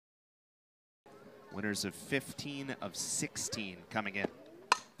Winners of 15 of 16 coming in.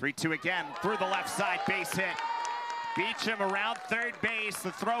 3-2 again, through the left side, base hit. Beachum around third base,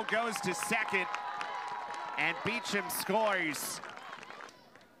 the throw goes to second, and Beachum scores.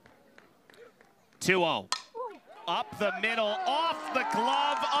 2-0. Up the middle, off the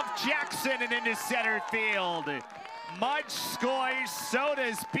glove of Jackson and into center field. Mudge scores, so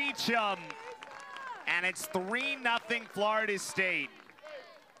does Beachum, and it's 3-0 Florida State.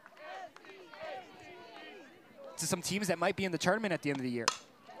 To some teams that might be in the tournament at the end of the year.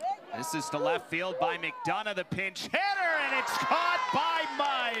 This is to left field by McDonough, the pinch hitter, and it's caught by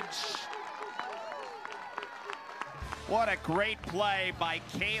Mudge. What a great play by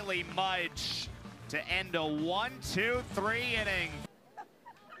Kaley Mudge to end a 1-2-3 inning.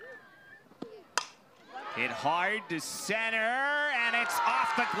 Hit hard to center, and it's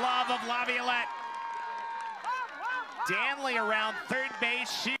off the glove of Laviolette. Danley around third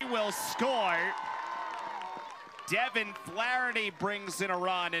base, she will score. Devyn Flaherty brings in a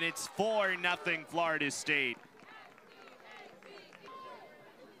run, and it's 4-0 Florida State.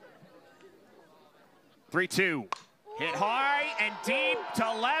 3-2. Hit high and deep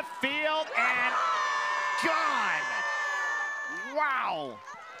to left field, and gone. Wow.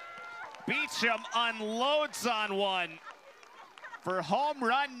 Beachum unloads on one for home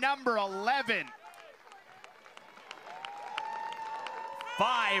run number 11.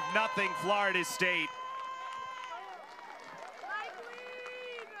 5-0 Florida State.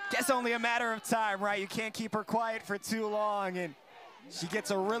 Guess only a matter of time, right? You can't keep her quiet for too long, and she gets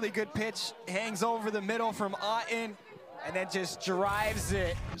a really good pitch, hangs over the middle from Otten, and then just drives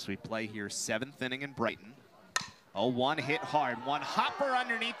it. As we play here, 7th inning in Brighton. 0-1 hit hard, one hopper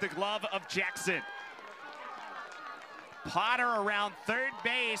underneath the glove of Jackson. Potter around third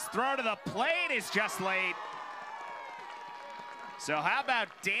base, throw to the plate is just late. So how about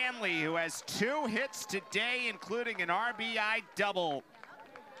Danley, who has 2 hits today, including an RBI double.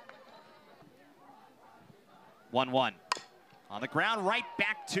 1-1. On the ground, right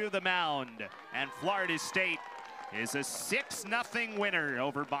back to the mound. And Florida State is a 6-0 winner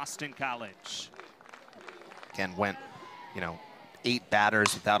over Boston College. Ken went, 8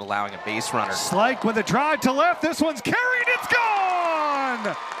 batters without allowing a base runner. Slike with a drive to left. This one's carried. It's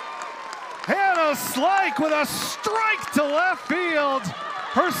gone! Hannah Slike with a strike to left field.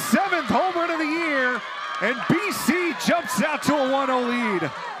 Her 7th home run of the year. And BC jumps out to a 1-0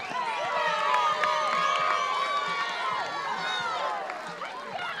 lead.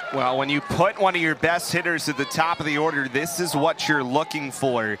 Well, when you put one of your best hitters at the top of the order, this is what you're looking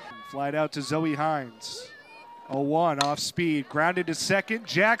for. Flight out to Zoe Hines. 0-1 off speed, grounded to second.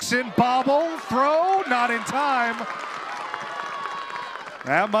 Jackson, bobble, throw, not in time.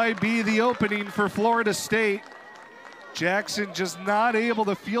 That might be the opening for Florida State. Jackson just not able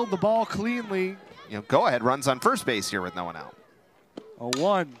to field the ball cleanly. Go ahead, runs on first base here with no one out.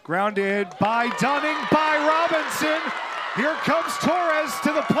 0-1, grounded by Dunning, by Robinson. Here comes Torres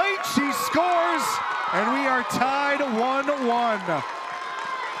to the plate, she scores, and we are tied 1-1.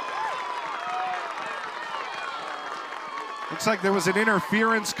 Looks like there was an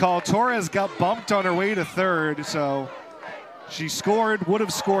interference call. Torres got bumped on her way to third, so she scored, would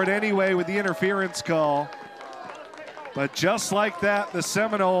have scored anyway with the interference call. But just like that, the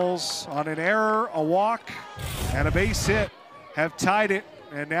Seminoles, on an error, a walk, and a base hit, have tied it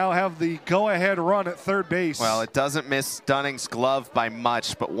and now have the go-ahead run at third base. Well, it doesn't miss Dunning's glove by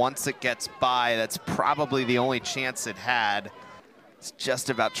much, but once it gets by, that's probably the only chance it had. It's just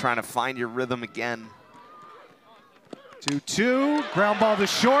about trying to find your rhythm again. 2-2, ground ball to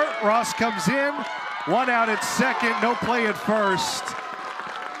short. Ross comes in, 1 out at second, no play at first.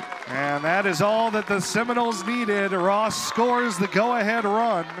 And that is all that the Seminoles needed. Ross scores the go-ahead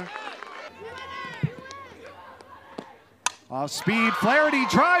run. Off speed, Flaherty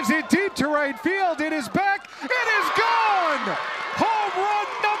drives it deep to right field. It is back, it is gone! Home run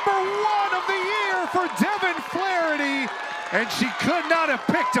number 1 of the year for Devyn Flaherty, and she could not have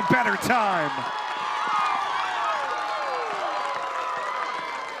picked a better time.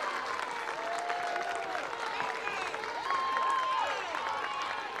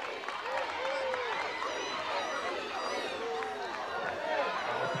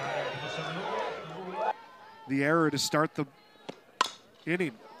 The error to start the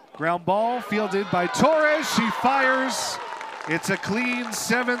inning. Ground ball fielded by Torres. She fires. It's a clean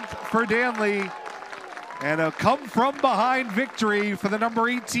 7th for Danley. And a come from behind victory for the number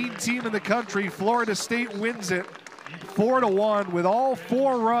 18 team in the country. Florida State wins it 4-1 with all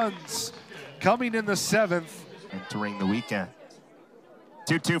 4 runs coming in the 7th. Entering the weekend.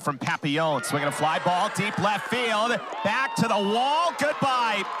 2-2 from Papillon, swinging a fly ball, deep left field, back to the wall,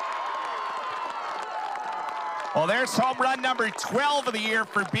 goodbye. Well, there's home run number 12 of the year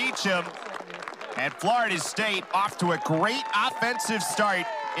for Beachum. And Florida State off to a great offensive start.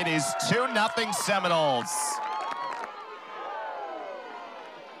 It is 2-0 Seminoles.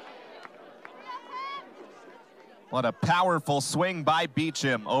 What a powerful swing by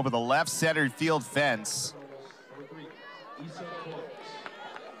Beachum over the left center field fence.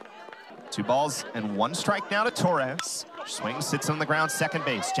 2 balls and 1 strike now to Torres. Swing sits on the ground, second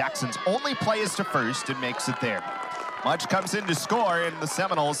base. Jackson's only play is to first and makes it there. Mudge comes in to score, and the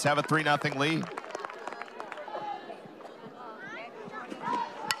Seminoles have a 3-0 lead.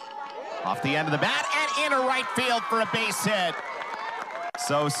 Off the end of the bat and into right field for a base hit.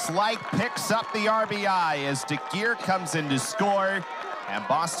 So Slike picks up the RBI as DeGear comes in to score, and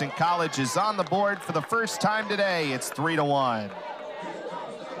Boston College is on the board for the first time today. It's 3-1.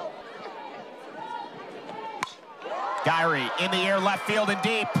 Gyrie in the air, left field and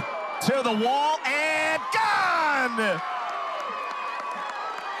deep to the wall and gone!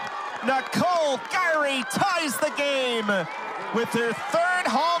 Nicole Gyrie ties the game with her 3rd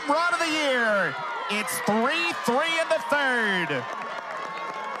home run of the year. It's 3-3 in the 3rd.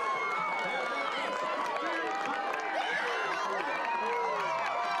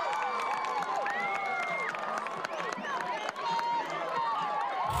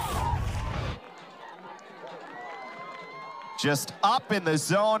 Just up in the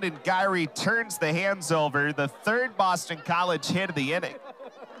zone, and Gyrie turns the hands over. The 3rd Boston College hit of the inning.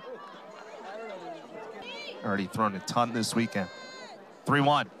 Already thrown a ton this weekend.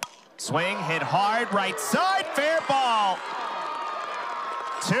 3-1. Swing, hit hard, right side, fair ball.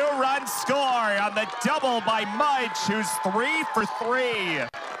 2-run score on the double by Mudge, who's 3 for 3.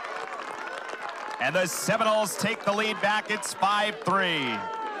 And the Seminoles take the lead back. It's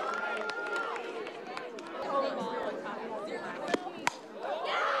 5-3.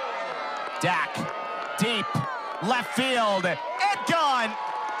 Dak, deep, left field, and gone.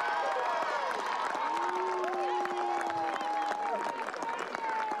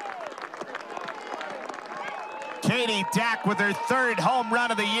 Katie Dak with her 3rd home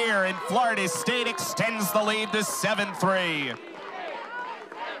run of the year, and Florida State extends the lead to 7-3.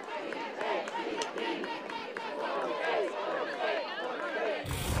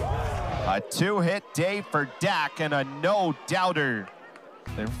 A 2-hit day for Dak and a no-doubter.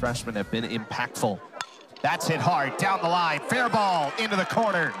 Their freshmen have been impactful. That's hit hard, down the line, fair ball into the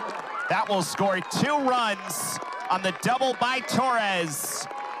corner. That will score 2 runs on the double by Torres.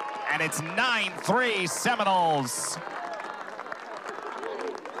 And it's 9-3 Seminoles.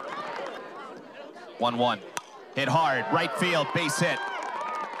 1-1, hit hard, right field, base hit.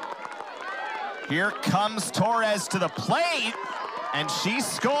 Here comes Torres to the plate, and she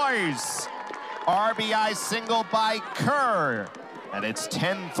scores. RBI single by Kerr. And it's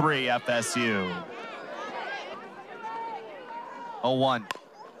 10-3 FSU. 0-1.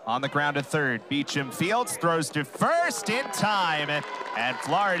 On the ground to 3rd. Beachum fields, throws to first in time. And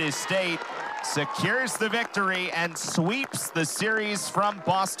Florida State secures the victory and sweeps the series from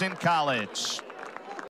Boston College.